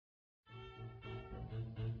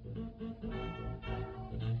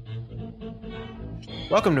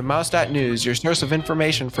Welcome to Mouse.News, your source of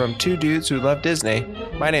information from two dudes who love Disney.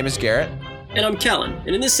 My name is Garrett. And I'm Kellen,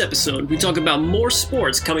 and in this episode, we talk about more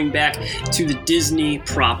sports coming back to the Disney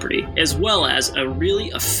property, as well as a really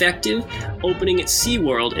effective opening at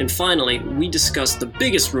SeaWorld, and finally, we discuss the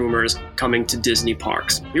biggest rumors coming to Disney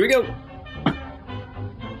parks. Here we go!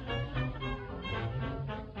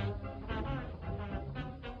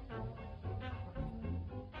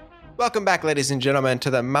 Welcome back, ladies and gentlemen, to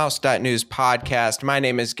the Mouse.News podcast. My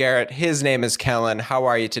name is Garrett. His name is Kellen. How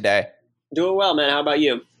are you today? Doing well, man. How about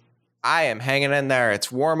you? I am hanging in there.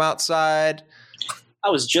 It's warm outside. I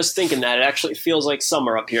was just thinking that. It actually feels like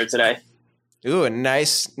summer up here today. Ooh, a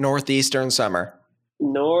nice northeastern summer.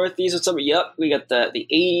 Northeastern summer. Yep, we got the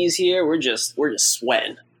 80s here. We're just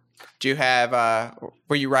sweating. Do you have,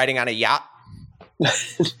 were you riding on a yacht?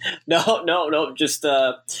 No. Just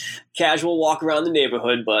a casual walk around the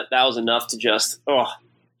neighborhood, but that was enough to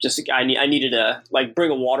I needed to bring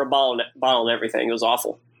a water bottle and everything. It was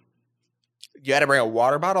awful. You had to bring a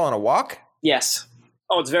water bottle on a walk? Yes.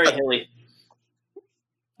 Oh, it's very hilly.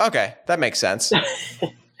 Okay, that makes sense.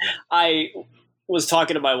 I was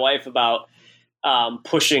talking to my wife about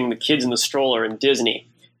pushing the kids in the stroller in Disney.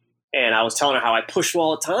 And I was telling her how I push them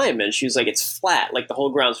all the time. And she was like, it's flat, like the whole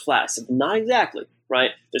ground's flat. I said, not exactly,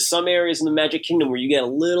 right? There's some areas in the Magic Kingdom where you get a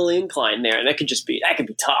little incline there. And that could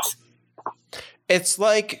be tough. It's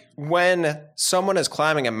like when someone is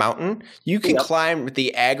climbing a mountain, you can climb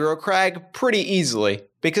the aggro crag pretty easily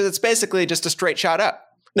because it's basically just a straight shot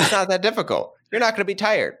up. It's not that difficult. You're not going to be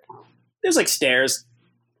tired. There's like stairs.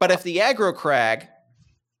 But if the aggro crag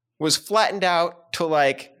was flattened out to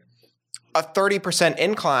like a 30%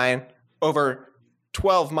 incline over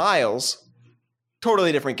 12 miles,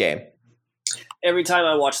 totally different game. Every time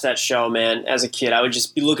I watched that show, man, as a kid, I would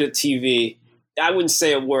just be looking at TV. I wouldn't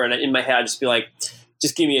say a word. In my head, I'd just be like,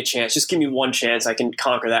 just give me a chance. Just give me one chance. I can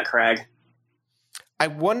conquer that crag. I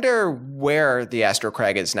wonder where the Astro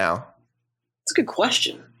Crag is now. That's a good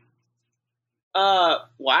question.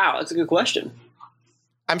 Wow, that's a good question.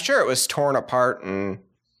 I'm sure it was torn apart and...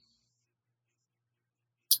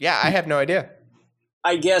 Yeah, I have no idea.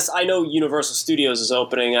 I guess I know Universal Studios is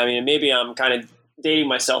opening. I mean, maybe I'm kind of dating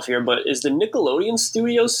myself here, but is the Nickelodeon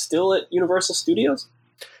Studios still at Universal Studios?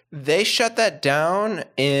 They shut that down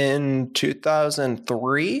in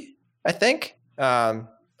 2003, I think. I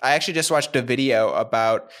actually just watched a video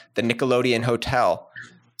about the Nickelodeon Hotel.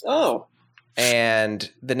 Oh. And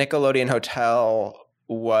the Nickelodeon Hotel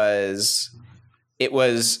was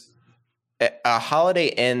a Holiday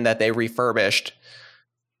Inn that they refurbished,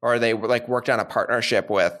 or they worked on a partnership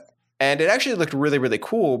with. And it actually looked really, really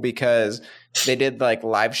cool because they did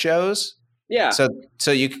live shows. Yeah. So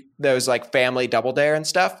there was Family Double Dare and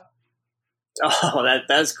stuff. Oh,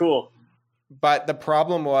 that's cool. But the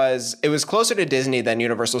problem was it was closer to Disney than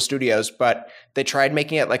Universal Studios, but they tried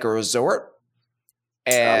making it like a resort.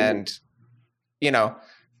 And,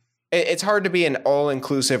 it's hard to be an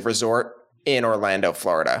all-inclusive resort in Orlando,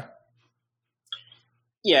 Florida.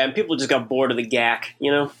 Yeah, and people just got bored of the gack,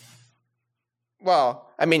 Well,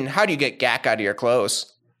 I mean, how do you get gack out of your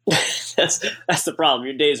clothes? That's the problem.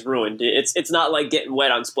 Your day's ruined. It's not like getting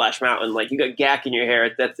wet on Splash Mountain. Like you got gack in your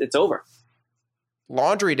hair, it's over.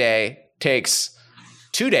 Laundry day takes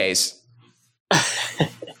 2 days.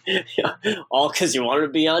 All because you wanted to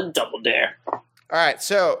be on Double Dare. All right,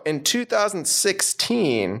 so in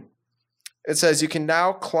 2016, it says you can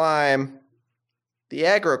now climb the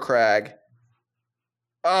Aggro Crag.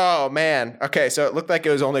 Oh, man. Okay, so it looked like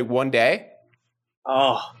it was only 1 day.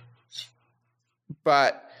 Oh.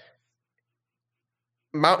 But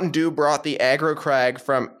Mountain Dew brought the Aggro Crag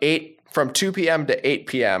from 2 p.m. to 8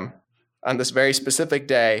 p.m. on this very specific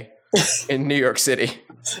day in New York City.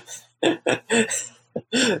 That's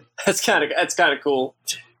kind of cool.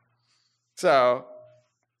 So,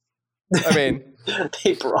 I mean,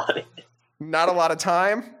 they brought it. Not a lot of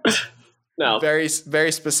time. No. Very,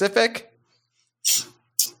 very specific.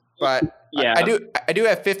 But yeah, I do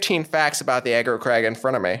have 15 facts about the Aggro Crag in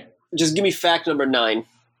front of me. Just give me fact number 9.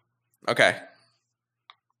 Okay.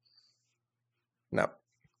 No.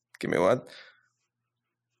 Give me one.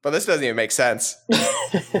 But this doesn't even make sense.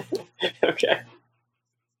 Okay.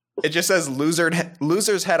 It just says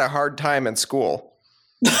losers had a hard time in school.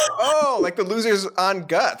 Oh, like the losers on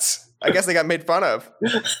Guts. I guess they got made fun of.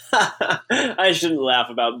 I shouldn't laugh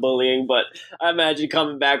about bullying, but I imagine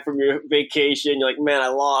coming back from your vacation, you're like, man, I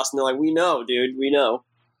lost. And they're like, we know, dude, we know.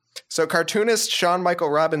 So cartoonist Sean Michael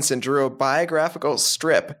Robinson drew a biographical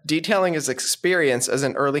strip detailing his experience as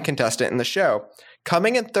an early contestant in the show.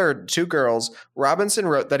 Coming in third to two girls, Robinson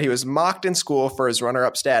wrote that he was mocked in school for his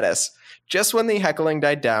runner-up status. Just when the heckling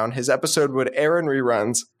died down, his episode would air in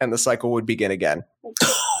reruns, and the cycle would begin again.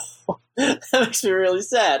 That makes me really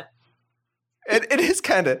sad. It is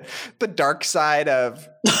kind of the dark side of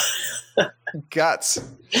Guts.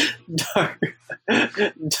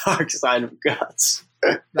 Dark side of Guts.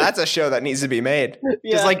 That's a show that needs to be made.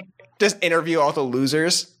 Yeah. Just interview all the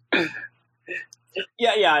losers.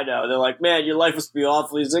 Yeah, I know. They're like, man, your life must be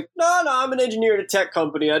awful. He's like, no, I'm an engineer at a tech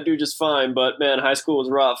company. I do just fine, but man, high school was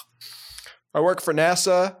rough. I work for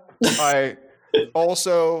NASA. I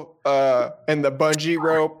also, in the bungee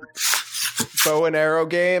rope bow and arrow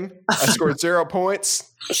game, I scored 0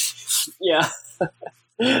 points. Yeah.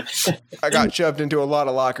 I got shoved into a lot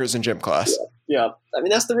of lockers in gym class. Yeah. I mean,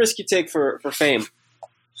 that's the risk you take for fame.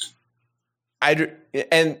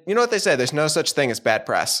 And you know what they say? There's no such thing as bad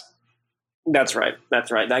press. That's right.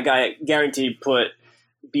 That guy guaranteed put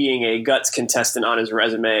being a Guts contestant on his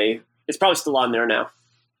resume. It's probably still on there now.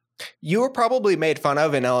 You were probably made fun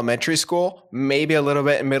of in elementary school, maybe a little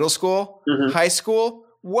bit in middle school, high school.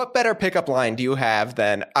 What better pickup line do you have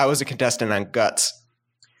than I was a contestant on Guts?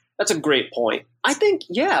 That's a great point. I think,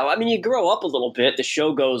 yeah, I mean, you grow up a little bit, the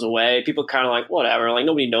show goes away, people kind of like, whatever, like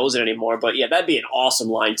nobody knows it anymore. But yeah, that'd be an awesome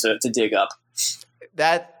line to dig up.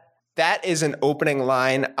 That is an opening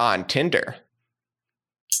line on Tinder.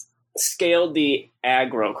 Scaled the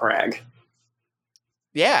aggro crag.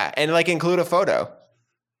 Yeah, and include a photo.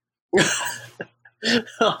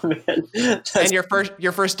 Oh man! And your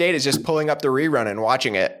first date is just pulling up the rerun and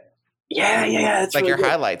watching it. Yeah. That's like really your good.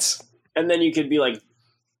 Highlights. And then you could be like,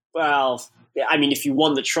 well, I mean, if you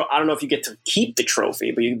won the trophy, I don't know if you get to keep the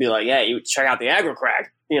trophy, but you could be like, yeah, you check out the aggro crag,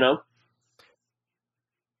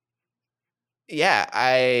 Yeah,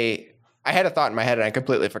 I had a thought in my head and I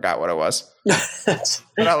completely forgot what it was. But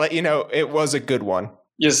I'll let you know it was a good one.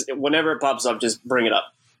 Just whenever it pops up, just bring it up.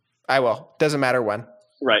 I will. Doesn't matter when.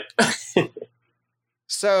 Right.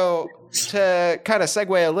 So to kind of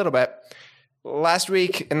segue a little bit, last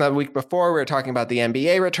week and the week before, we were talking about the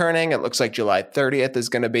NBA returning. It looks like July 30th is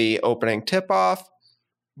going to be opening tip-off,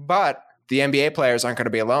 but the NBA players aren't going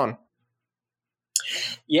to be alone.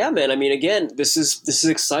 Yeah, man. I mean, again, this is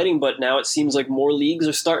exciting, but now it seems like more leagues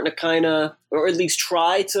are starting to kind of, or at least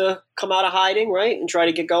try to come out of hiding, right, and try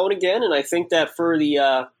to get going again. And I think that for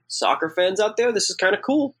the soccer fans out there, this is kind of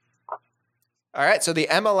cool. All right, so the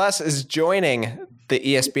MLS is joining the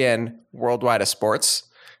ESPN Worldwide of Sports.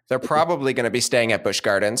 They're probably going to be staying at Busch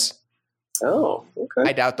Gardens. Oh, okay.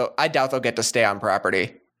 I doubt they'll get to stay on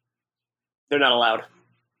property. They're not allowed.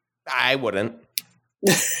 I wouldn't.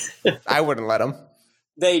 I wouldn't let them.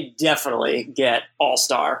 They definitely get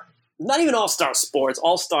All-Star. Not even All-Star sports.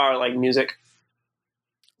 All-Star music.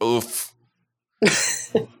 Oof.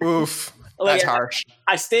 Oof. That's harsh.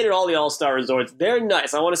 I stayed at all the All-Star resorts. They're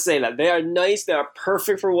nice. I want to say that. They are nice. They are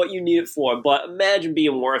perfect for what you need it for. But imagine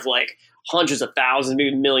being worth hundreds of thousands,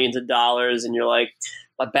 maybe millions of dollars, and you're like,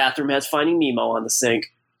 my bathroom has Finding Nemo on the sink.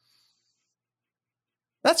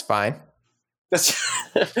 That's fine.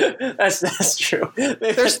 That's true.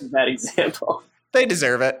 Maybe that's a bad example. They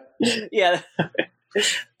deserve it. Yeah.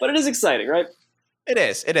 But it is exciting, right? It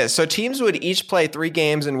is. So teams would each play 3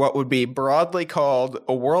 games in what would be broadly called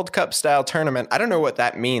a World Cup style tournament. I don't know what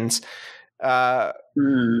that means. But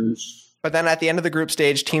then at the end of the group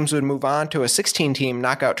stage, teams would move on to a 16-team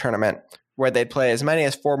knockout tournament where they'd play as many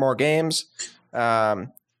as 4 more games.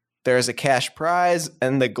 There's a cash prize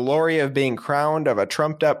and the glory of being crowned of a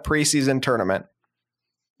trumped up preseason tournament.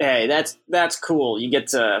 Hey, that's cool. You get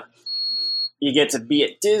to be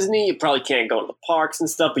at Disney. You probably can't go to the parks and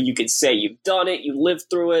stuff, but you could say you've done it, you lived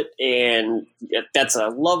through it, and that's a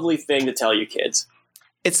lovely thing to tell your kids.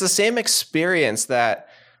 It's the same experience that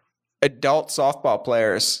adult softball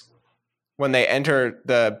players, when they enter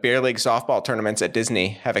the beer league softball tournaments at Disney,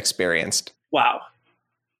 have experienced. Wow.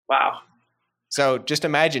 So just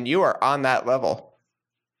imagine you are on that level.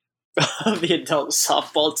 The adult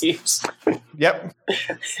softball teams. Yep.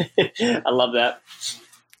 I love that.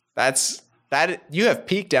 That you have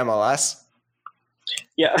peaked MLS.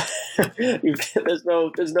 Yeah. There's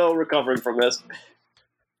no recovering from this.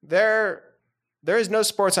 There is no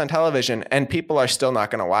sports on television, and people are still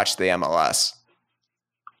not going to watch the MLS.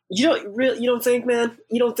 You don't think, man?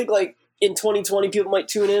 You don't think in 2020 people might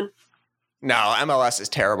tune in? No, MLS is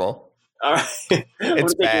terrible. All right.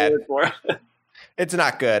 It's bad. It's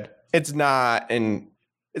not good. It's not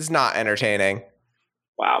entertaining.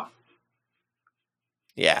 Wow.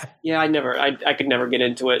 Yeah. Yeah, I could never get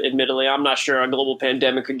into it, admittedly. I'm not sure a global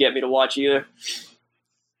pandemic could get me to watch either.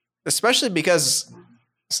 Especially because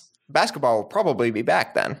basketball will probably be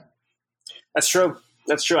back then. That's true.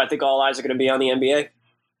 That's true. I think all eyes are going to be on the NBA.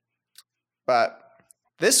 But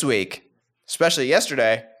this week, especially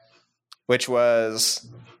yesterday, which was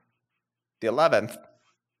the 11th.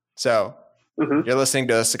 So you're listening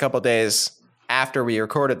to us a couple days after we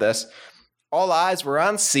recorded this. All eyes were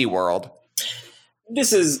on SeaWorld.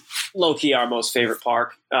 This is low-key our most favorite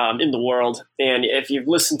park in the world. And if you've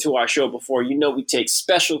listened to our show before, you know we take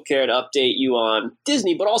special care to update you on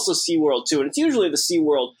Disney, but also SeaWorld too. And it's usually the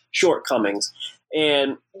SeaWorld shortcomings.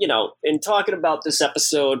 And, you know, in talking about this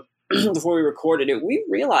episode before we recorded it, we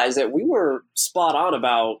realized that we were spot on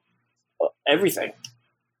about everything.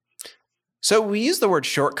 So we use the word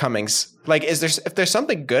shortcomings. Like, if there's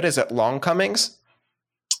something good, is it longcomings?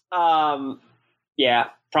 Yeah,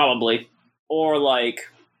 probably. Or like,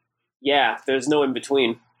 yeah, there's no in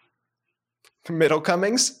between.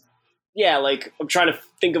 Middlecomings? Yeah, like I'm trying to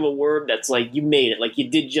think of a word that's like you made it, like you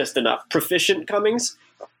did just enough. Proficient comings?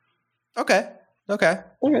 Okay.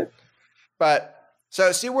 But so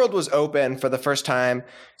SeaWorld was open for the first time.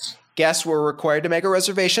 Guests were required to make a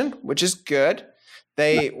reservation, which is good.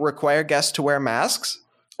 They require guests to wear masks.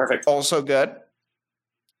 Perfect. Also good.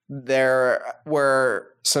 There were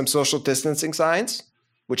some social distancing signs,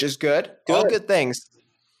 which is good. All good things.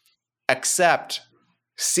 Except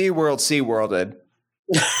SeaWorlded.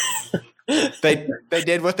 They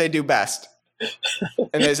did what they do best.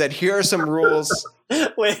 And they said, here are some rules.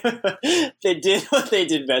 Wait, they did what they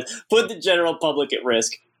did best. Put the general public at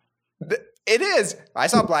risk. It is. I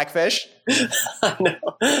saw Blackfish. I know.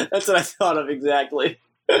 That's what I thought of exactly.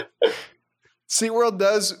 SeaWorld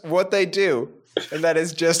does what they do, and that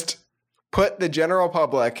is just put the general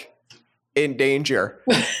public in danger.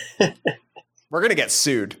 We're going to get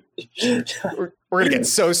sued. We're going to get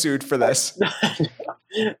so sued for this.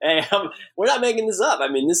 Hey, we're not making this up. I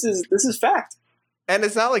mean, this is fact. And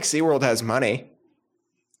it's not like SeaWorld has money.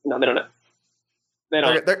 No, they don't know. They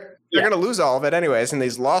don't. They're going to lose all of it anyways in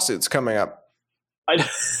these lawsuits coming up.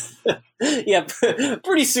 Yeah,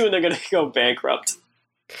 pretty soon they're going to go bankrupt.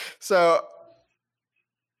 So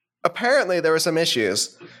apparently there were some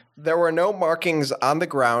issues. There were no markings on the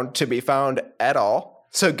ground to be found at all.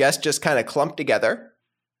 So guests just kind of clumped together.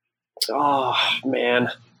 Oh, man.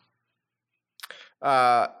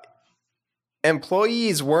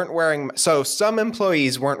 Employees weren't wearing... So some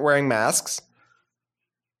employees weren't wearing masks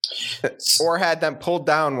or had them pulled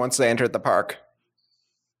down once they entered the park.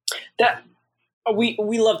 We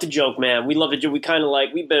love to joke, man. We love to joke. We kind of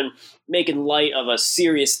like, we've been making light of a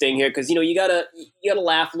serious thing here because, you know, you gotta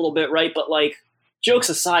laugh a little bit, right? But like, jokes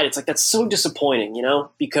aside, it's like, that's so disappointing, you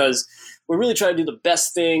know, because we're really trying to do the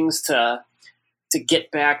best things to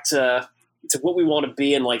get back to what we want to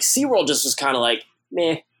be. And like SeaWorld just was kind of like,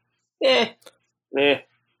 meh.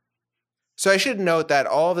 So I should note that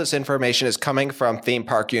all of this information is coming from Theme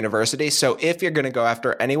Park University. So if you're going to go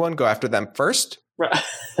after anyone, go after them first. Right.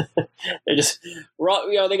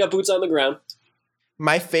 They got boots on the ground.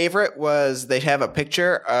 My favorite was they have a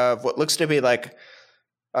picture of what looks to be like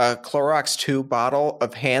a Clorox 2 bottle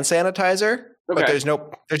of hand sanitizer, but there's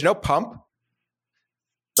no pump.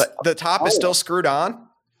 But the top is still screwed on.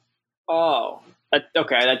 Oh,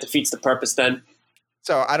 okay. That defeats the purpose then.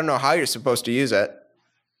 So I don't know how you're supposed to use it.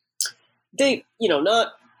 They,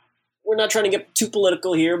 we're not trying to get too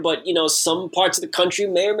political here, but, some parts of the country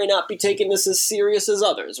may or may not be taking this as serious as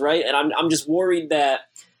others, right? And I'm just worried that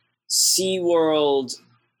SeaWorld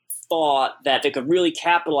thought that they could really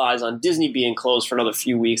capitalize on Disney being closed for another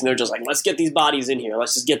few weeks, and they're just like, let's get these bodies in here.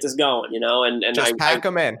 Let's just get this going, and just pack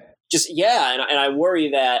them in. And I worry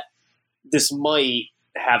that this might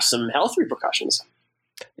have some health repercussions.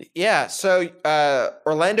 Yeah, so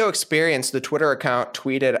Orlando Experience, the Twitter account,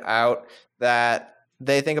 tweeted out that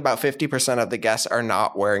they think about 50% of the guests are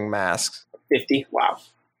not wearing masks. 50? Wow.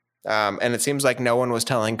 And it seems like no one was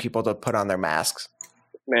telling people to put on their masks.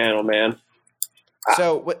 Man, oh man.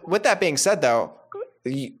 So with that being said, though,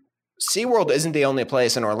 SeaWorld isn't the only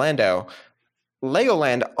place in Orlando.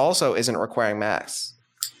 Legoland also isn't requiring masks.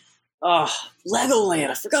 Oh, Legoland.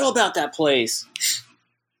 I forgot all about that place.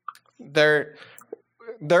 They're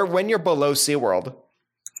when you're below SeaWorld.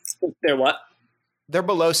 They're what? They're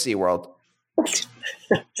below SeaWorld.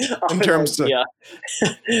 In terms of... Yeah.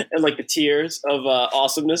 And like the tiers of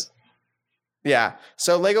awesomeness. Yeah.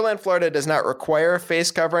 So Legoland Florida does not require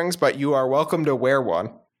face coverings, but you are welcome to wear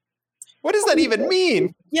one. What does that even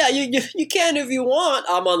mean? Yeah, you can if you want.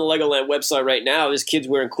 I'm on the Legoland website right now. There's kids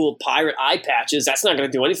wearing cool pirate eye patches. That's not going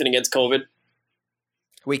to do anything against COVID.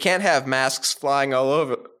 We can't have masks flying all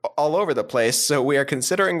over the place, so we are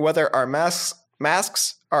considering whether our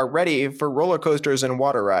masks are ready for roller coasters and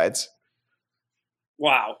water rides.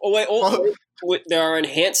 Wow. Oh, wait. there are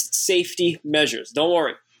enhanced safety measures. Don't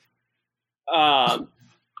worry. I'm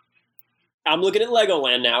looking at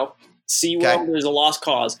Legoland now. SeaWorld is a lost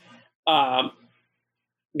cause.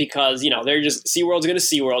 Because, they're just SeaWorld's going to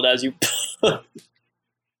SeaWorld as you.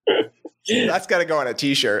 That's got to go on a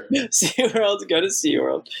t-shirt. SeaWorld's going to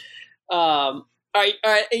SeaWorld. All right.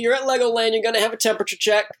 You're at Legoland. You're going to have a temperature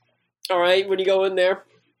check. All right. When you go in there,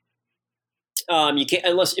 you can't,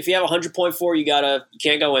 unless if you have 100.4, you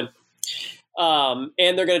can't go in.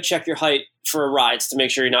 And they're going to check your height for rides to make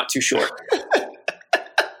sure you're not too short.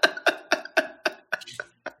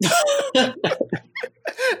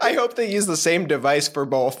 I hope they use the same device for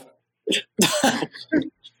both.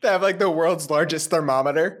 They have like the world's largest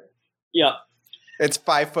thermometer. Yeah. It's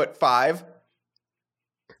 5'5".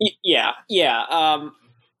 Yeah.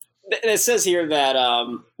 It says here that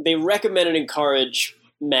they recommend and encourage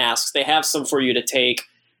masks. They have some for you to take,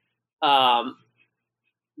 but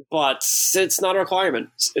it's not a requirement.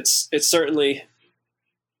 It's certainly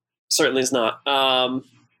is not.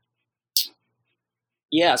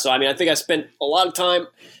 Yeah, so I think I spent a lot of time,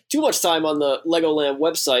 too much time on the Legoland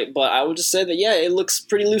website, but I would just say that it looks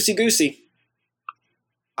pretty loosey-goosey.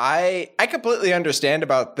 I completely understand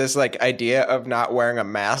about this idea of not wearing a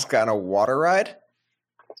mask on a water ride.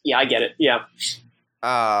 Yeah, I get it. Yeah.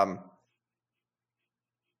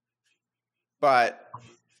 But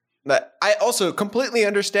I also completely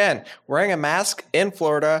understand wearing a mask in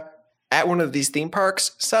Florida at one of these theme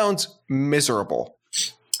parks sounds miserable.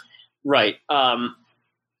 Right.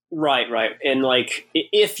 Right. And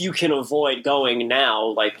if you can avoid going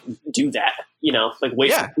now, do that,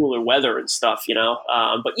 wait for cooler weather and stuff,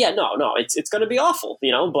 but no, it's going to be awful,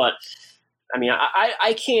 but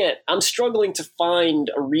I can't, I'm struggling to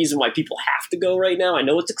find a reason why people have to go right now. I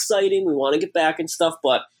know it's exciting. We want to get back and stuff,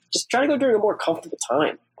 but just try to go during a more comfortable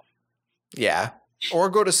time. Yeah. Or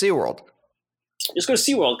go to SeaWorld. Just go to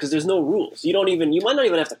SeaWorld because there's no rules. You might not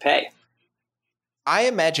even have to pay. I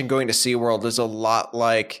imagine going to SeaWorld is a lot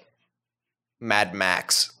like Mad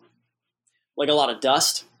Max. Like a lot of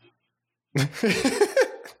dust?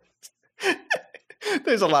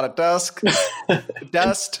 There's a lot of dust.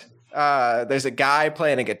 There's a guy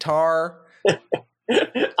playing a guitar.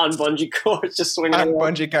 On bungee cords, just swinging on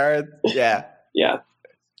around. Bungee cords. Yeah. Yeah.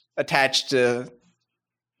 Attached to,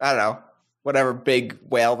 I don't know, whatever big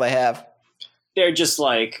whale they have. They're just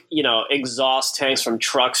exhaust tanks from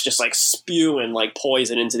trucks just spewing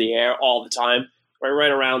poison into the air all the time. Right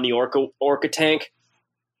around the orca tank.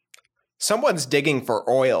 Someone's digging for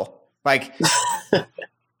oil. They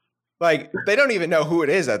don't even know who it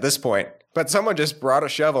is at this point. But someone just brought a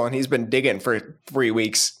shovel and he's been digging for 3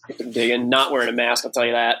 weeks. Digging, not wearing a mask, I'll tell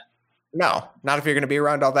you that. No, not if you're going to be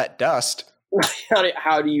around all that dust.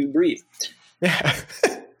 How do you breathe? Yeah.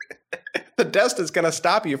 The dust is going to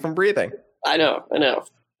stop you from breathing. I know.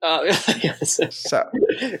 So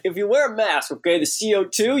if you wear a mask, okay, the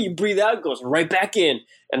CO2 you breathe out goes right back in,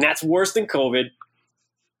 and that's worse than COVID.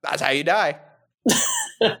 That's how you die.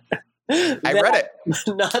 I read it.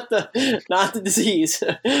 Not the disease.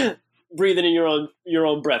 Breathing in your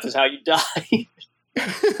own breath is how you die.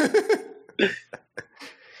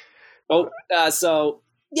 So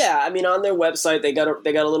yeah, on their website they got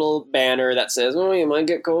a little banner that says, "Oh, you might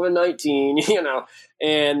get COVID-19,"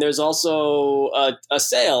 And there's also a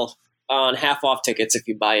sale on half off tickets if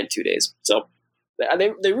you buy in 2 days. So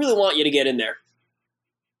they really want you to get in there.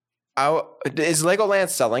 Is Legoland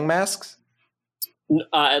selling masks?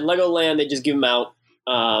 At Legoland, they just give them out,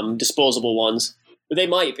 disposable ones. They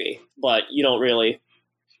might be, but you don't really.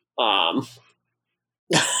 I'm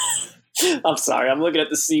sorry, I'm looking at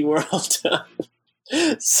the SeaWorld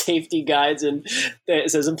safety guides, and it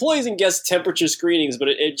says employees and guest temperature screenings, but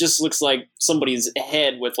it just looks like somebody's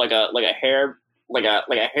head with a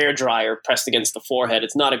hair dryer pressed against the forehead.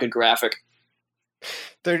 It's not a good graphic.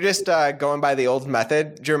 They're just going by the old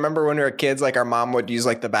method. Do you remember when we were kids, our mom would use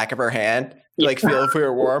the back of her hand to feel if we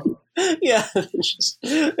were warm? Yeah.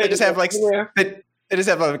 They just have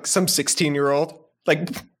some 16-year-old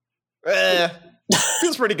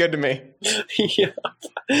feels pretty good to me. Yeah.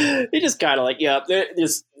 They just kind of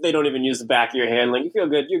they don't even use the back of your hand. You feel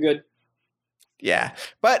good, you're good. Yeah.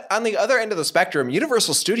 But on the other end of the spectrum,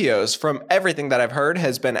 Universal Studios, from everything that I've heard,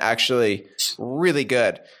 has been actually really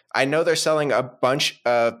good. I know they're selling a bunch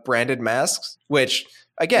of branded masks, which,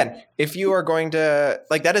 again, if you are going to,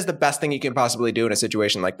 that is the best thing you can possibly do in a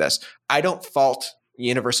situation like this. I don't fault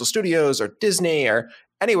Universal Studios or Disney or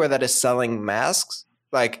anywhere that is selling masks,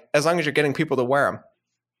 as long as you're getting people to wear them.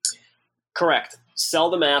 Correct. Sell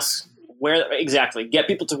the masks. Exactly. Get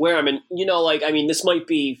people to wear them. And, this might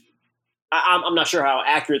be, I'm not sure how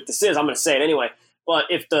accurate this is. I'm going to say it anyway. But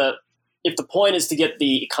if the if the point is to get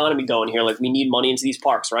the economy going here, like we need money into these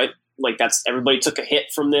parks, right? Like that's everybody took a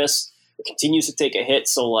hit from this. It continues to take a hit.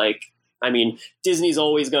 So like, I mean, Disney's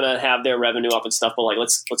always going to have their revenue up and stuff, but like,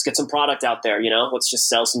 let's get some product out there, let's just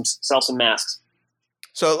sell some masks.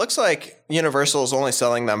 So it looks like Universal is only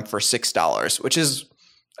selling them for $6, which is,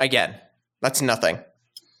 again, that's nothing.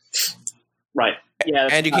 Right. Yeah.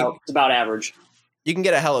 And it's about average. You can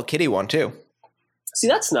get a Hello Kitty one too. See,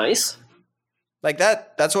 that's nice. Like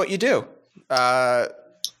that's what you do.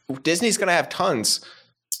 Disney's going to have tons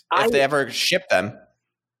if they ever ship them.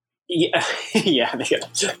 Yeah, yeah, they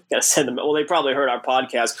gotta send them. Well, they probably heard our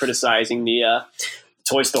podcast criticizing the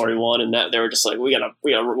Toy Story one, and that they were just like, we gotta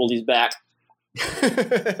roll these back.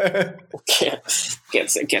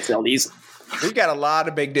 can't sell these. We've got a lot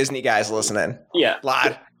of big Disney guys listening. Yeah, a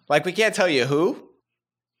lot. Like we can't tell you who,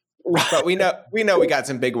 right. But we know we got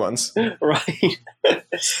some big ones. Right.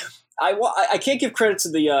 I can't give credit to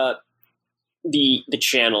the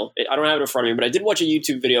channel. I don't have it in front of me, but I did watch a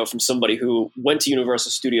YouTube video from somebody who went to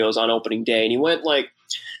Universal Studios on opening day, and he went like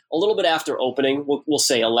a little bit after opening, we'll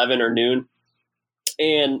say 11 or noon,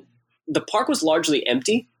 and the park was largely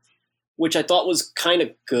empty, which I thought was kind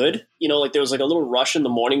of good. Like there was like a little rush in the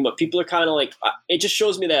morning, but people are kind of like, it just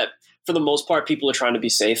shows me that for the most part, people are trying to be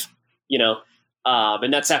safe,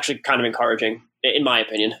 and that's actually kind of encouraging in my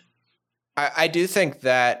opinion. I do think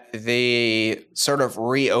that the sort of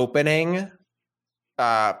reopening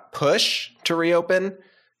push to reopen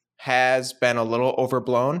has been a little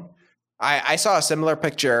overblown. I saw a similar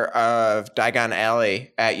picture of Diagon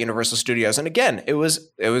Alley at Universal Studios, and again, it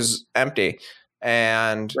was empty.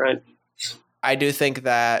 And right. I do think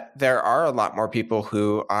that there are a lot more people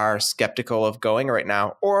who are skeptical of going right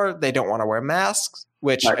now, or they don't want to wear masks,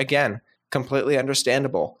 which right. Again, completely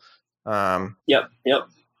understandable. Yep.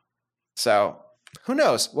 So who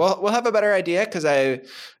knows? We'll have a better idea because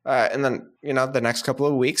and then the next couple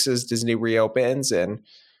of weeks as Disney reopens, and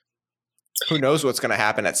who knows what's going to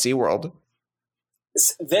happen at SeaWorld.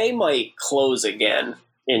 They might close again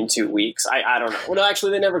in 2 weeks. I don't know. Well, no,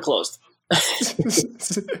 actually, they never closed.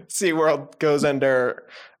 SeaWorld goes under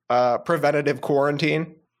preventative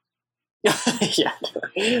quarantine. Yeah,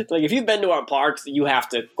 like if you've been to our parks, you have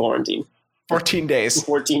to quarantine. 14 days.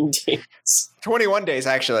 14 days. 21 days,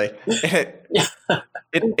 actually.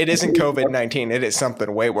 It isn't COVID-19. It is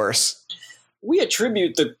something way worse. We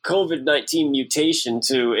attribute the COVID-19 mutation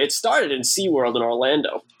to it started in SeaWorld in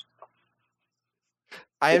Orlando.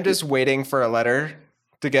 I am just waiting for a letter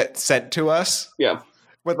to get sent to us. Yeah.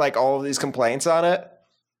 With like all of these complaints on it.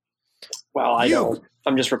 Well, I don't.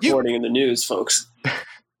 I'm just reporting in the news, folks.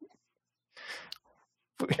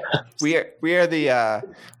 We are the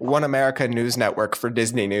One America News Network for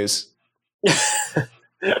Disney News.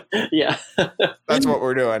 Yeah, that's what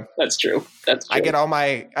we're doing. That's true. That's true. I get all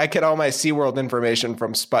my SeaWorld information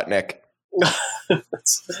from Sputnik.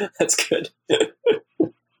 That's good.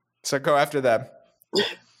 So go after them.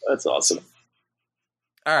 That's awesome.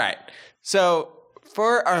 All right. So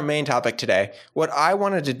for our main topic today, what I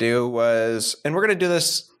wanted to do was, and we're going to do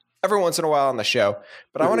this every once in a while on the show,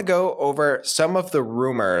 but I want to go over some of the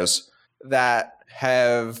rumors that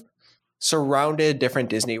have surrounded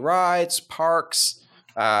different Disney rides, parks,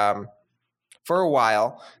 for a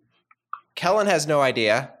while. Kellen has no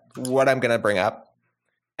idea what I'm going to bring up,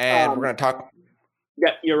 and we're going to talk.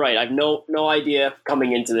 Yeah, you're right. I have no idea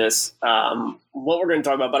coming into this what we're going to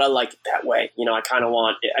talk about, but I like it that way. I kind of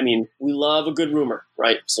want. I mean, we love a good rumor,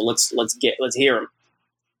 right? So let's hear them.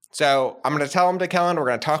 So I'm going to tell them to Kellen. We're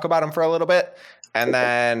going to talk about them for a little bit, and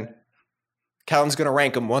then Kellen's going to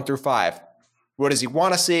rank them 1 through 5. What does he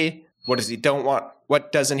want to see? What does he don't want?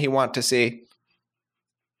 What doesn't he want to see?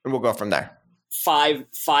 And we'll go from there. 5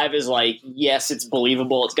 is like, yes, it's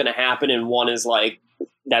believable, it's going to happen, and 1 is like,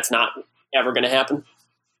 that's not ever going to happen.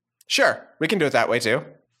 Sure, we can do it that way too.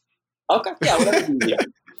 Okay, yeah,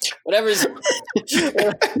 whatever's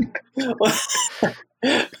easier.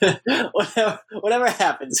 Whatever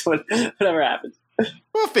happens. Whatever happens.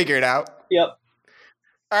 We'll figure it out. Yep.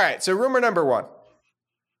 All right, so rumor number 1.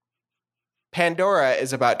 Pandora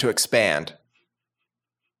is about to expand.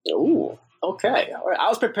 Ooh, okay. All right. I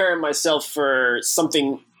was preparing myself for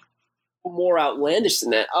something more outlandish than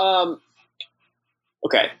that.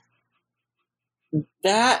 Okay.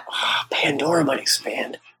 Pandora might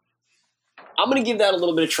expand. I'm going to give that a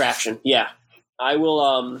little bit of traction. Yeah. I will,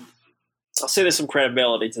 I'll say there's some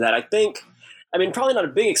credibility to that. Probably not a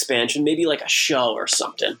big expansion, maybe like a show or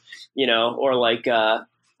something, or like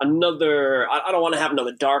another, I don't want to have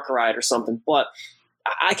another dark ride or something, but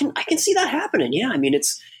I can see that happening. Yeah. I mean,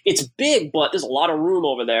 it's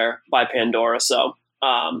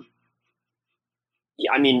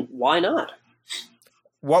I mean, why not?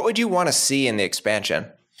 What would you want to see in the expansion?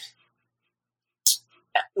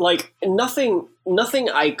 Like nothing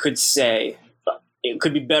I could say it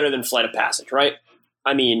could be better than Flight of Passage, right?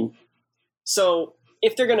 I mean, so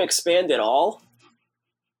if they're going to expand it all,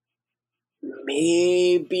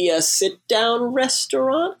 maybe a sit-down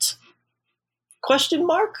restaurant? Question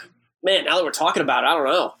mark? Man, now that we're talking about it, I don't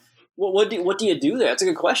know. What do you do there? That's a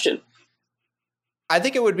good question. I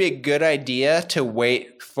think it would be a good idea to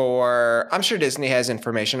wait for. I'm sure Disney has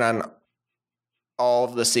information on all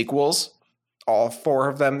of the sequels, all 4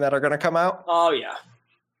 of them that are going to come out. Oh yeah,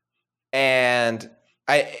 and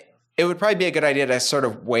it would probably be a good idea to sort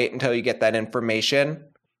of wait until you get that information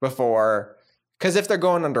before, because if they're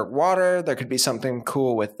going underwater, there could be something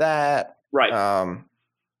cool with that, right?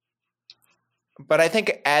 But I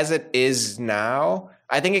think as it is now,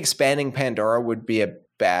 I think expanding Pandora would be a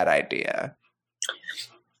bad idea.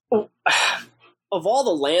 Of all the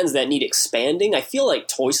lands that need expanding, I feel like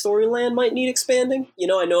Toy Story Land might need expanding. You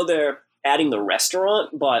know, I know they're adding the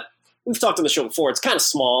restaurant, but we've talked on the show before. It's kind of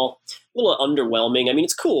small, a little underwhelming. I mean,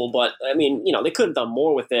 it's cool, but I mean, you know, they could have done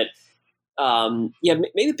more with it. Yeah,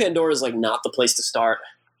 maybe Pandora is like not the place to start.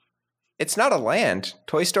 It's not a land.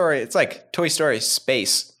 Toy Story. It's like Toy Story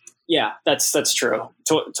space. Yeah, that's true.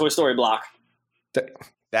 Toy Story block.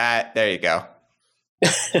 There you go.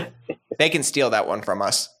 They can steal that one from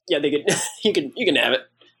us. Yeah, they could. You can have it.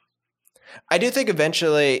 I do think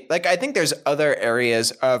eventually, like, I think there's other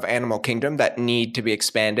areas of Animal Kingdom that need to be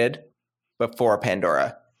expanded before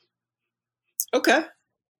Pandora. Okay.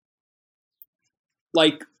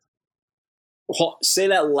 Like, say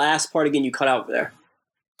that last part again. You cut out there.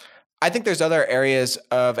 I think there's other areas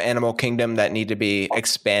of Animal Kingdom that need to be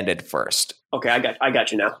expanded first. Okay, I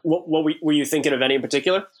got you now. What were you thinking of any in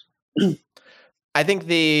particular? I think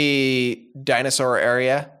the dinosaur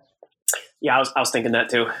area. Yeah, I was thinking that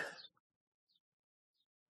too.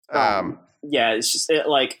 Yeah, it's just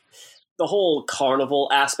like the whole carnival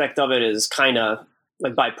aspect of it is kind of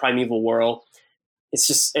like by Primeval Whirl. It's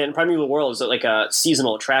just, and Primeval Whirl is like a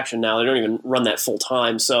seasonal attraction now. They don't even run that full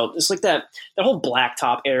time. So it's like that whole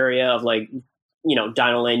blacktop area of like, you know,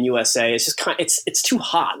 Dinoland USA. It's just it's too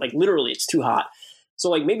hot. Like literally, it's too hot. So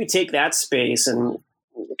like maybe take that space and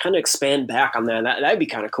kind of expand back on that. That'd be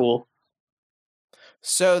kind of cool.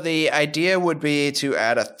 So the idea would be to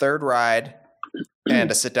add a third ride and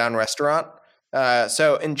a sit-down restaurant.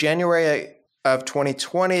 So in January of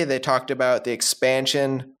 2020, they talked about the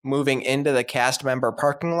expansion moving into the cast member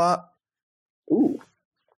parking lot. Ooh.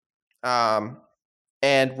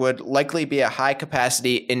 And would likely be a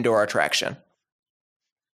high-capacity indoor attraction.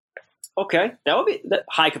 Okay, that would be that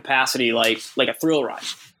high capacity, like a thrill ride.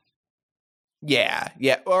 Yeah,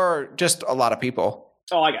 or just a lot of people.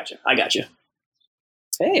 Oh, I got you.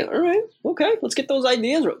 Hey, all right, okay, let's get those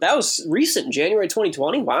ideas. That was recent, January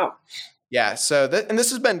 2020. Wow. Yeah, so and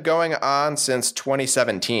this has been going on since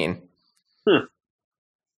 2017.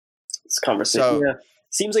 This conversation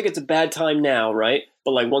seems like it's a bad time now, right?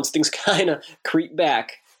 But like once things kind of creep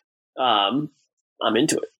back, I'm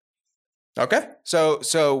into it. Okay,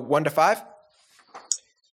 so 1 to 5.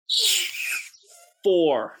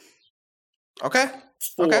 4. Okay.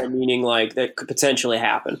 4, meaning like that could potentially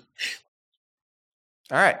happen.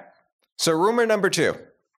 All right. So rumor number 2.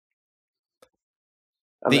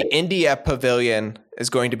 The India Pavilion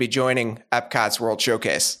is going to be joining Epcot's World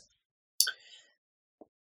Showcase.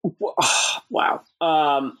 Wow.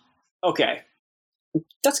 Okay.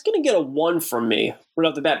 That's going to get a 1 from me right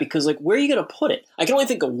off the bat because, like, where are you going to put it? I can only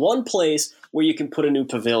think of one place where you can put a new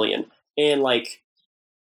pavilion. And, like,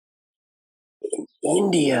 in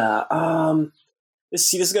India,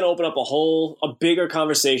 this is going to open up a bigger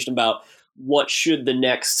conversation about what should the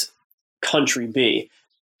next country be.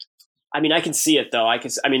 I mean, I can see it, though.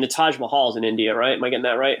 The Taj Mahal is in India, right? Am I getting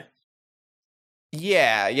that right?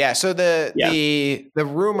 Yeah. So the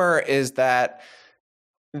rumor is that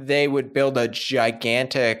they would build a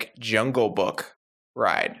gigantic Jungle Book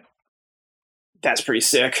ride. That's pretty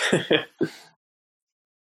sick.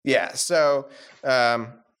 Yeah. So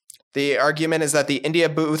the argument is that the India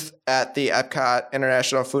booth at the Epcot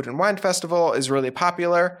International Food and Wine Festival is really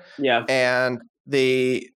popular. Yeah. And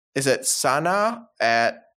is it Sana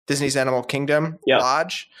at Disney's Animal Kingdom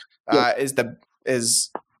Lodge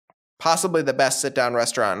is possibly the best sit-down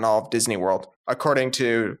restaurant in all of Disney World, according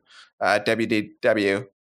to WDW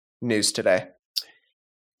News today.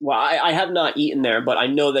 Well, I have not eaten there, but I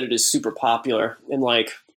know that it is super popular. And,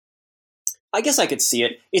 like, I guess I could see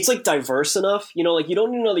it. It's, like, diverse enough. You know, like, you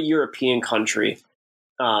don't need another European country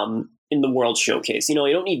in the World Showcase. You know,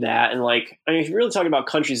 you don't need that. And, like, I mean, if you're really talking about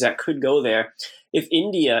countries that could go there, if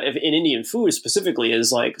Indian food specifically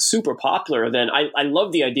is like super popular, then I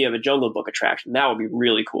love the idea of a Jungle Book attraction. That would be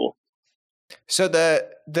really cool. So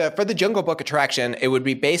for the Jungle Book attraction, it would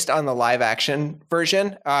be based on the live action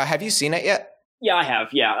version. Have you seen it yet? Yeah, I have.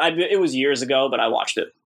 Yeah, it was years ago, but I watched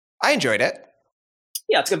it. I enjoyed it.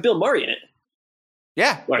 Yeah, it's got Bill Murray in it.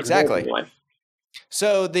 Yeah, Well, exactly. anyway.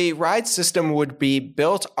 So the ride system would be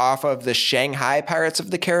built off of the Shanghai Pirates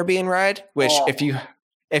of the Caribbean ride, which if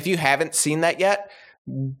you haven't seen that yet,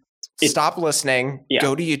 stop listening,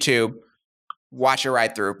 go to YouTube, watch a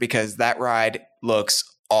ride through, because that ride looks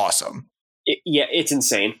awesome. It's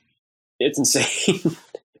insane. It's insane.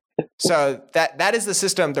 So that is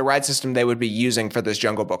the ride system they would be using for this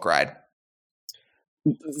Jungle Book ride.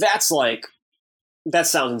 That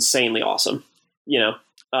sounds insanely awesome. You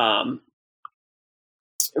know,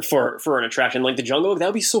 for an attraction like the Jungle Book, that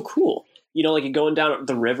would be so cool. You know, like you're going down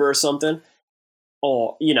the river or something,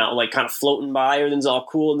 or you know, like kind of floating by, everything's all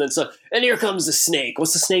cool, and here comes the snake.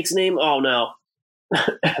 What's the snake's name? Oh no,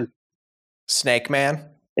 Snake Man.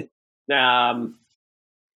 Yeah,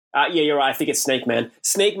 you're right. I think it's Snake Man.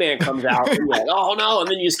 Snake Man comes out. And you're like, oh no! And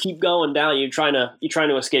then you just keep going down. You're trying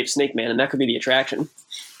to escape Snake Man, and that could be the attraction.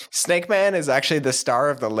 Snake Man is actually the star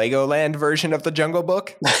of the Legoland version of the Jungle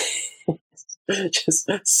Book. Just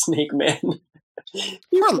Snake Man.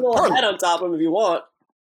 You can put a head on top of him if you want.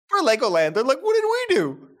 For Legoland, they're like, what did we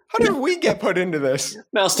do? How did we get put into this?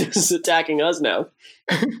 Mouse News is attacking us now.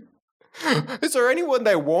 Is there anyone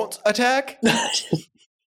they won't attack?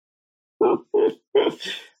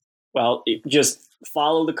 Well, just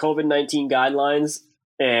follow the COVID-19 guidelines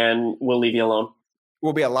and we'll leave you alone.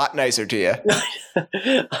 We'll be a lot nicer to you.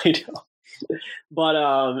 I know.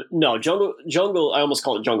 But no, Jungle, I almost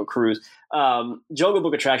call it Jungle Cruise. Jungle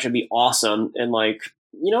Book attraction would be awesome. And like,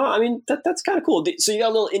 you know, I mean, that's kind of cool. So you got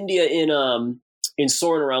a little India in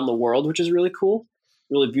Soaring Around the World, which is really cool.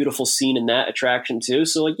 Really beautiful scene in that attraction too.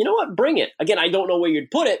 So like, you know what? Bring it. Again, I don't know where you'd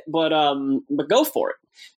put it, but go for it.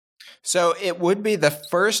 So it would be the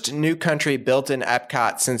first new country built in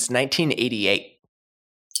Epcot since 1988.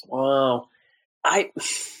 Wow. I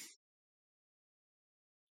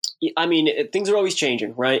mean, things are always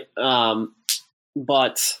changing, right?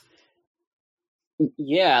 But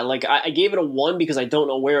yeah, like I gave it a 1 because I don't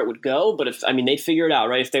know where it would go, but they'd figure it out,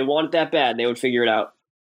 right? If they want it that bad, they would figure it out.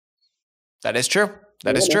 That is true.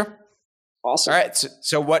 That is true. Awesome. All right.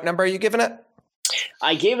 So what number are you giving it?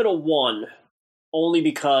 I gave it a 1 only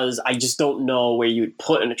because I just don't know where you would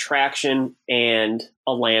put an attraction and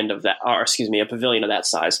a a pavilion of that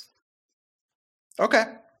size. Okay.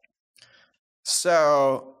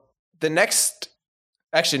 So the next,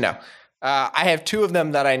 actually, no, I have 2 of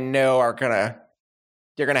them that I know you're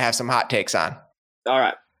going to have some hot takes on. All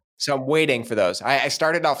right. So I'm waiting for those. I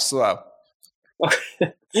started off slow. All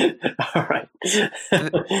right.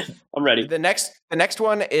 I'm ready. The next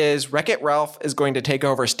one is Wreck-It Ralph is going to take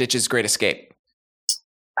over Stitch's Great Escape.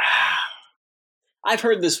 I've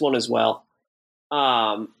heard this one as well.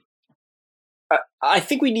 I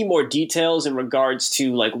think we need more details in regards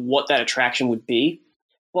to like what that attraction would be.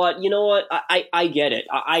 But you know what? I get it.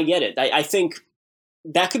 I get it. I think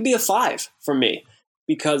that could be a 5 for me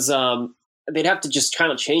because they'd have to just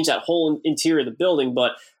kind of change that whole interior of the building.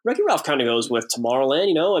 But Wreck-It Ralph kind of goes with Tomorrowland,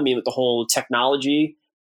 you know? I mean, with the whole technology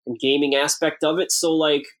and gaming aspect of it. So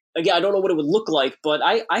like, again, I don't know what it would look like, but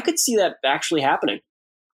I could see that actually happening.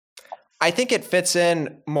 I think it fits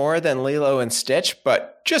in more than Lilo and Stitch,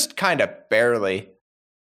 but just kind of barely.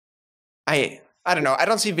 I don't know. I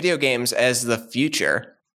don't see video games as the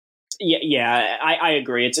future. Yeah, I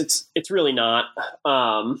agree. It's really not.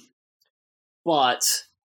 But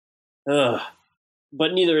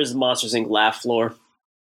neither is Monsters Inc. Laugh Floor.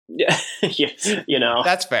 Yeah, you know.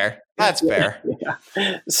 That's fair. That's fair.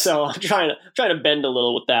 Yeah. So I'm trying to bend a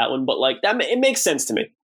little with that one, but like it makes sense to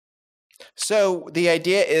me. So the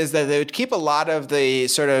idea is that they would keep a lot of the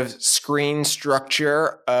sort of screen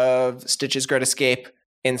structure of Stitch's Great Escape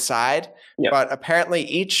inside, but apparently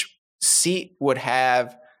each seat would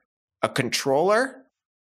have a controller,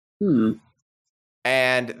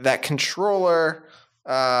 and that controller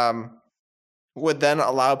would then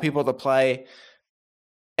allow people to play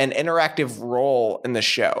an interactive role in the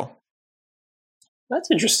show.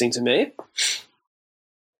 That's interesting to me.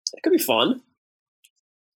 It could be fun.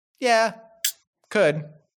 Yeah, could.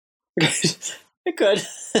 It could.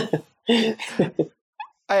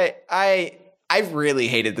 I really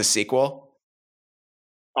hated the sequel.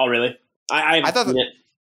 Oh, really? I thought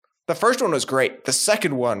the first one was great. The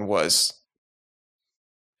second one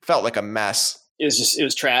felt like a mess. It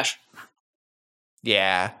was trash.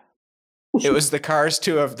 Yeah. It was the Cars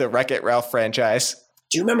 2 of the Wreck-It Ralph franchise.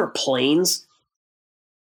 Do you remember Planes?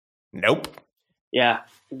 Nope. Yeah,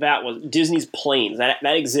 that was Disney's Planes. That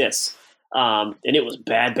exists, and it was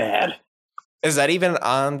bad. Is that even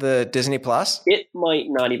on the Disney Plus? It might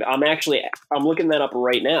not even. I'm looking that up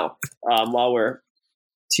right now. While we're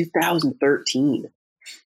 2013.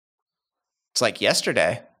 It's like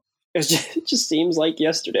yesterday. It just seems like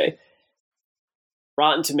yesterday.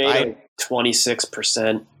 Rotten Tomato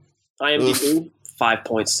 26%. IMDb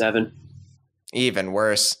 5.7. Even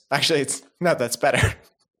worse. Actually, that's better.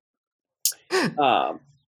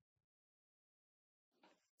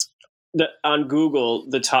 On Google,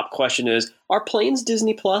 the top question is: are planes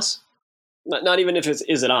Disney Plus? Not even if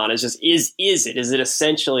is it on. It's just is it? Is it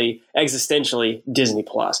essentially existentially Disney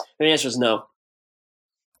Plus? And the answer is no.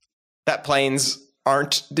 That planes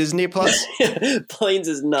aren't Disney Plus? Planes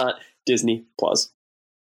is not Disney Plus.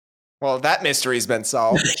 Well, that mystery's been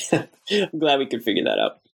solved. I'm glad we could figure that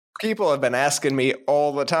out. People have been asking me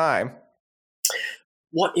all the time.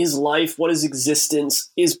 What is life? What is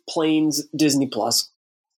existence? Is planes Disney Plus?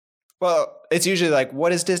 Well, it's usually like,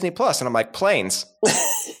 what is Disney Plus? And I'm like, planes.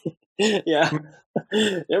 Yeah.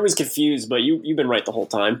 Everyone's confused, but you've been right the whole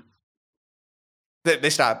time. They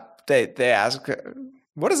stop. They ask,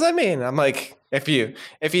 what does that mean? I'm like, if you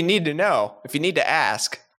need to know, if you need to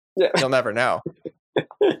ask, you'll never know.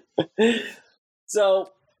 So,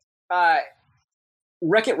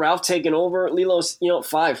 Wreck-It Ralph taking over. Lilo's,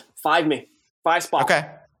 5 me. 5 spot. Okay.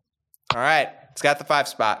 All right. It's got the 5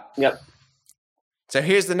 spot. Yep. So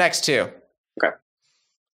here's the next 2. Okay.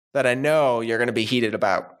 That I know you're going to be heated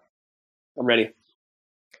about. I'm ready.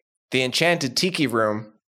 The Enchanted Tiki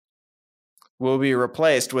Room will be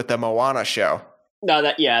replaced with the Moana show. No,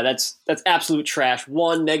 that's absolute trash.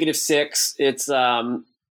 1, -6. It's no.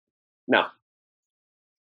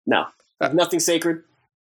 Nothing sacred.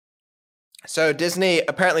 So Disney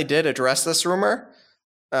apparently did address this rumor.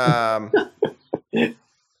 They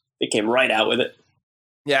came right out with it.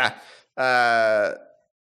 Yeah. The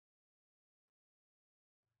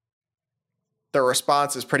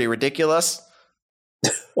response is pretty ridiculous.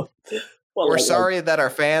 We're sorry that our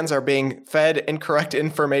fans are being fed incorrect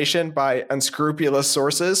information by unscrupulous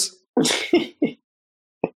sources.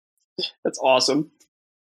 That's awesome.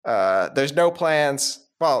 There's no plans.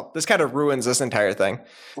 Well, this kind of ruins this entire thing.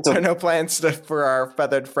 There are no plans for our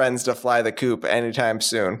feathered friends to fly the coop anytime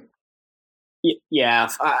soon. Yeah,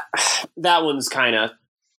 that one's kind of.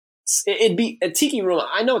 It'd be a Tiki Room.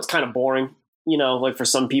 I know it's kind of boring, like for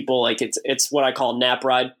some people, like it's what I call nap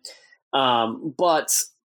ride. But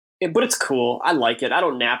it's cool. I like it. I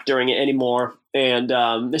don't nap during it anymore. And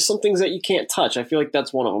there's some things that you can't touch. I feel like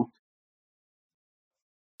that's one of them.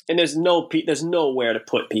 And there's nowhere to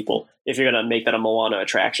put people if you're gonna make that a Moana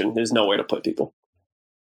attraction. There's nowhere to put people.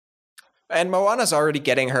 And Moana's already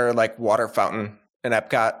getting her like water fountain in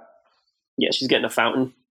Epcot. Yeah, she's getting a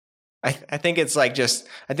fountain. I think it's like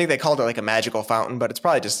I think they called it like a magical fountain, but it's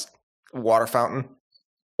probably just a water fountain.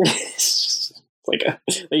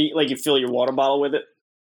 like you fill your water bottle with it.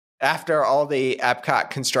 After all the Epcot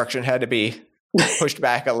construction had to be pushed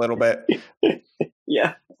back a little bit.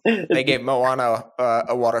 Yeah. They gave Moana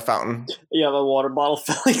a water fountain. You have a water bottle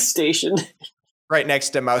filling station. Right next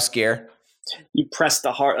to Mouse Gear. You press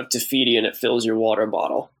the heart of Te Fiti and it fills your water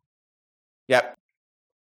bottle. Yep.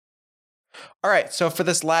 All right, so for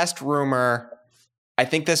this last rumor, I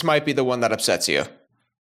think this might be the one that upsets you.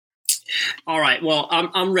 All right, well,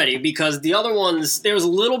 I'm ready because the other ones, there was a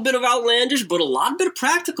little bit of outlandish, but a bit of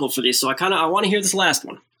practical for these. So I want to hear this last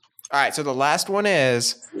one. All right, so the last one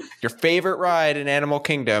is your favorite ride in Animal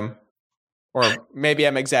Kingdom, or maybe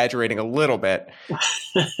I'm exaggerating a little bit,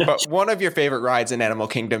 but one of your favorite rides in Animal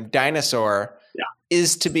Kingdom, Dinosaur,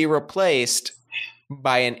 is to be replaced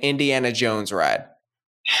by an Indiana Jones ride.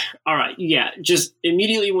 All right, yeah, just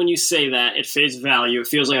immediately when you say that, at face value, it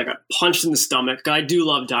feels like I got punched in the stomach. I do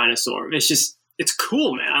love Dinosaur. It's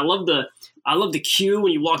cool, man. I love the queue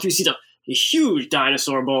when you walk through, you see the huge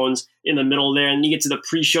dinosaur bones in the middle there, and you get to the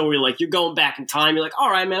pre-show where you're going back in time. You're like, all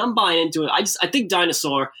right, man, I'm buying into it. I think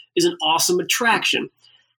Dinosaur is an awesome attraction.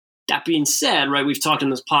 That being said, right, we've talked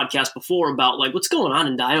in this podcast before about like what's going on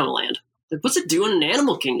in Dino Land. Like, what's it doing in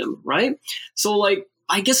Animal Kingdom, right? So, like,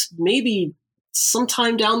 I guess maybe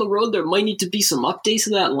sometime down the road there might need to be some updates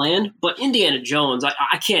to that land. But Indiana Jones,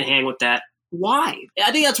 I can't hang with that. Why?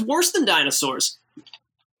 I think that's worse than dinosaurs.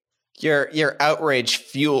 Your outrage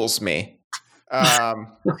fuels me.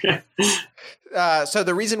 Okay. So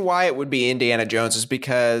the reason why it would be Indiana Jones is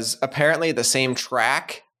because apparently the same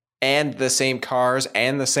track and the same cars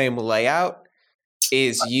and the same layout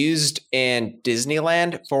is used in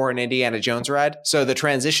Disneyland for an Indiana Jones ride. So the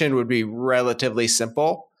transition would be relatively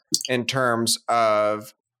simple in terms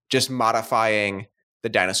of just modifying the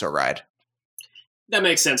dinosaur ride. That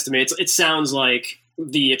makes sense to me. It sounds like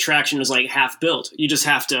the attraction is like half built. You just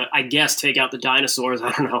have to, I guess, take out the dinosaurs,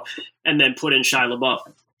 I don't know, and then put in Shia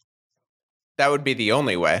LaBeouf. That would be the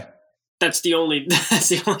only way. That's the only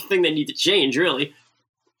thing they need to change, really.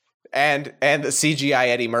 And the CGI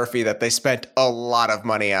Eddie Murphy that they spent a lot of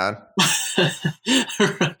money on.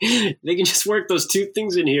 They can just work those two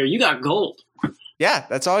things in here. You got gold. Yeah,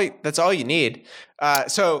 that's all you need.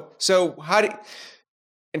 So how do,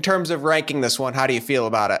 in terms of ranking this one, how do you feel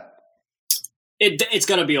about it? It's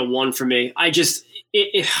gonna be a 1 for me.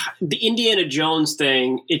 The Indiana Jones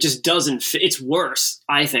thing, it just doesn't fit. It's worse,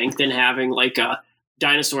 I think, than having like a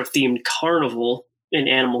dinosaur themed carnival in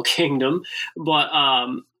Animal Kingdom. But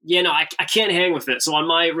I can't hang with it. So on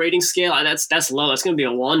my rating scale, that's low. That's gonna be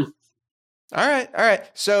a 1. All right.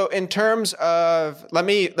 So in terms of, let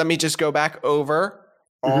me just go back over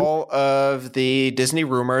all of the Disney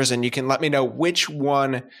rumors, and you can let me know which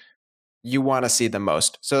one you want to see the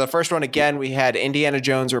most. So the first one, again, we had Indiana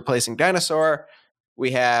Jones replacing Dinosaur.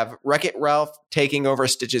 We have Wreck-It Ralph taking over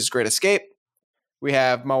Stitch's Great Escape. We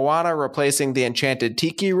have Moana replacing the Enchanted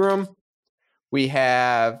Tiki Room. We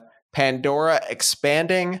have Pandora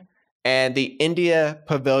expanding, and the India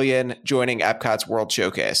Pavilion joining Epcot's World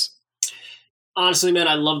Showcase. Honestly, man,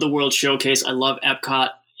 I love the World Showcase. I love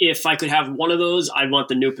Epcot. If I could have one of those, I'd want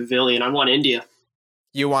the new pavilion. I want India.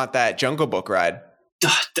 You want that Jungle Book ride?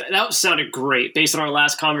 That sounded great based on our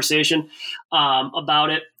last conversation about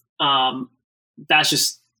it. That's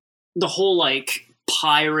just the whole like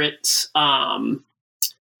pirates,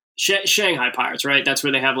 Shanghai Pirates, right? That's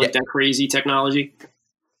where they have like that crazy technology.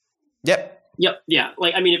 Yep. Yeah.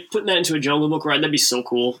 Like, I mean, putting that into a Jungle Book ride, that'd be so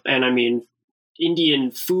cool. And I mean, Indian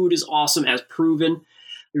food is awesome, as proven.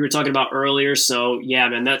 We were talking about earlier. So yeah,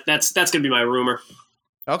 man, that's going to be my rumor.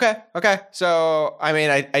 Okay. So, I mean,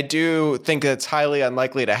 I do think it's highly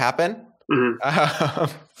unlikely to happen.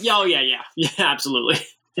 Yeah, absolutely.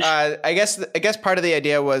 I guess part of the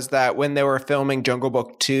idea was that when they were filming Jungle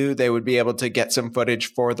Book 2, they would be able to get some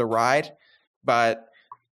footage for the ride. But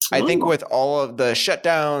I think with all of the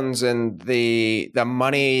shutdowns and the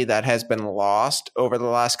money that has been lost over the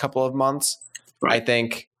last couple of months, right.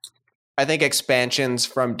 I think expansions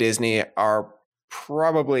from Disney are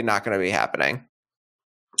probably not going to be happening.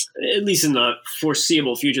 At least in the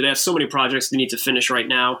foreseeable future. They have so many projects they need to finish right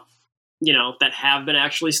now, that have been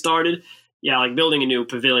actually started. Yeah, like building a new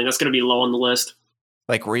pavilion, that's going to be low on the list.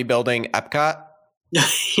 Like rebuilding Epcot?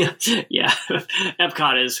 Yeah.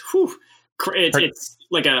 Epcot is, it's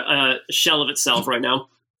like a shell of itself right now.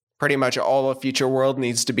 Pretty much all of Future World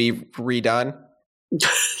needs to be redone.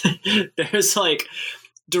 There's like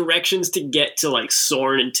directions to get to like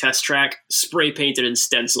Soarin' and Test Track spray painted in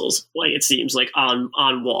stencils, like it seems like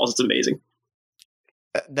on walls. It's amazing.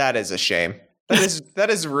 That is a shame. That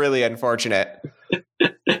is really unfortunate.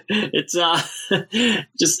 It's it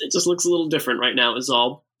just looks a little different right now is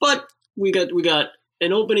all. But we got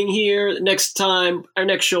an opening here. Next time our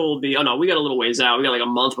next show will be we got a little ways out. We got like a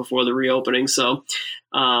month before the reopening, so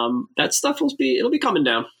that stuff it'll be coming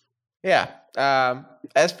down. Yeah.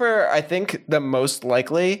 As for, I think the most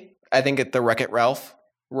likely, I think the Wreck-It Ralph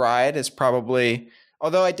ride is probably,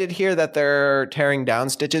 although I did hear that they're tearing down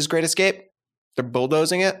Stitch's Great Escape. They're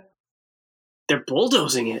bulldozing it. They're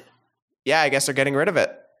bulldozing it? Yeah, I guess they're getting rid of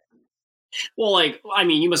it. Well, like, I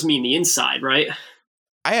mean, you must mean the inside, right?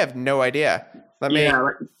 I have no idea.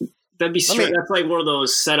 That'd be straight. That's like one of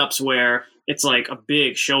those setups where it's like a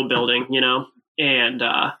big show building, and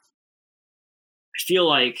I feel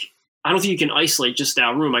like, I don't think you can isolate just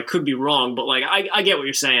that room. I could be wrong, but like I get what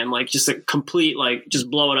you're saying. Like just a complete just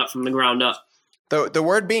blow it up from the ground up. The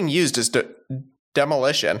word being used is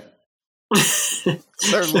demolition.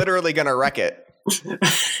 They're literally gonna wreck it.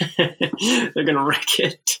 They're gonna wreck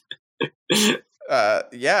it.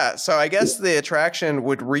 Yeah. So I guess the attraction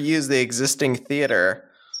would reuse the existing theater.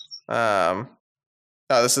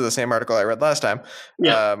 This is the same article I read last time.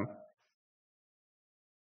 Yeah.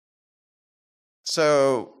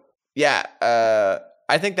 So. Yeah,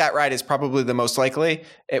 I think that ride is probably the most likely.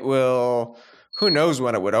 It will, who knows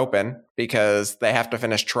when it would open, because they have to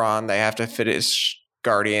finish Tron, they have to finish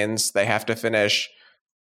Guardians, they have to finish...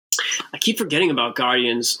 I keep forgetting about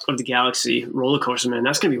Guardians of the Galaxy roller coaster, man.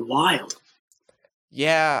 That's going to be wild.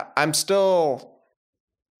 Yeah, it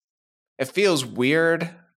feels weird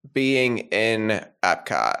being in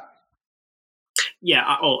Epcot.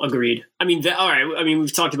 Yeah. Agreed. I mean, all right. I mean,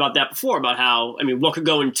 we've talked about that before about how, what could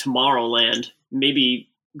go in Tomorrowland?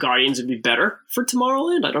 Maybe Guardians would be better for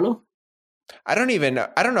Tomorrowland. I don't know. I don't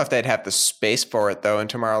know if they'd have the space for it though in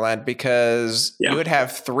Tomorrowland, because you would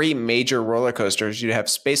have 3 major roller coasters. You'd have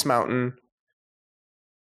Space Mountain,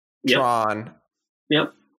 Yep. Tron.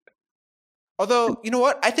 Yep. Although, you know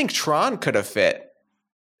what? I think Tron could have fit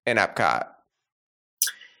in Epcot.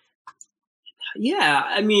 Yeah,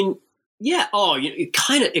 I mean, yeah. Oh, it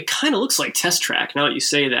kind of looks like Test Track now that you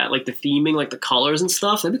say that. Like the theming, like the colors and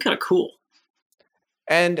stuff. That'd be kind of cool.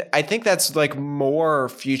 And I think that's like more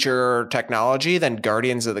future technology than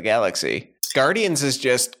Guardians of the Galaxy. Guardians is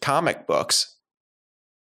just comic books.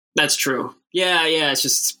 That's true. Yeah. It's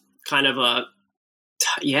just kind of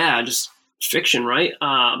just fiction, right?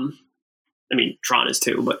 I mean, Tron is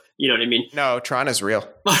too, but you know what I mean? No, Tron is real.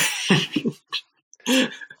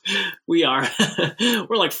 We are.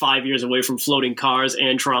 We're like 5 years away from floating cars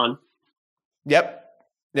and Tron. Yep.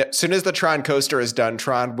 As soon as the Tron coaster is done,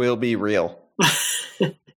 Tron will be real.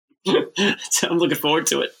 So I'm looking forward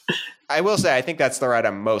to it. I will say, I think that's the ride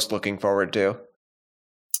I'm most looking forward to.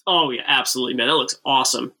 Oh, yeah, absolutely, man. That looks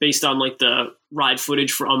awesome. Based on like the ride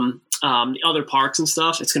footage from the other parks and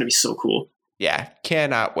stuff, it's going to be so cool. Yeah,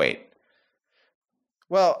 cannot wait.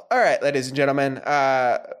 Well, all right, ladies and gentlemen.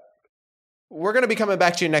 We're going to be coming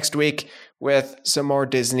back to you next week with some more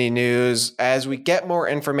Disney news. As we get more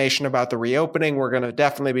information about the reopening, we're going to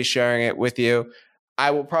definitely be sharing it with you.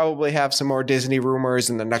 I will probably have some more Disney rumors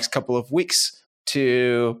in the next couple of weeks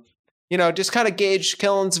to, just kind of gauge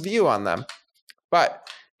Kellen's view on them. But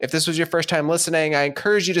if this was your first time listening, I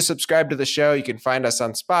encourage you to subscribe to the show. You can find us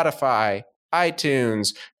on Spotify,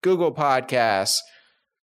 iTunes, Google Podcasts,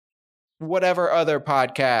 whatever other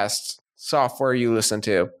podcast software you listen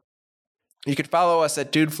to. You can follow us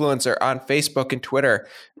at Dudefluencer on Facebook and Twitter.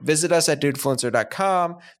 Visit us at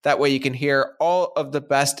dudefluencer.com. That way you can hear all of the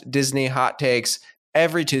best Disney hot takes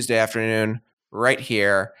every Tuesday afternoon right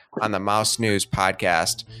here on the Mouse News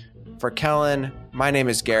podcast. For Kellen, my name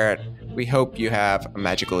is Garrett. We hope you have a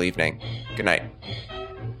magical evening. Good night.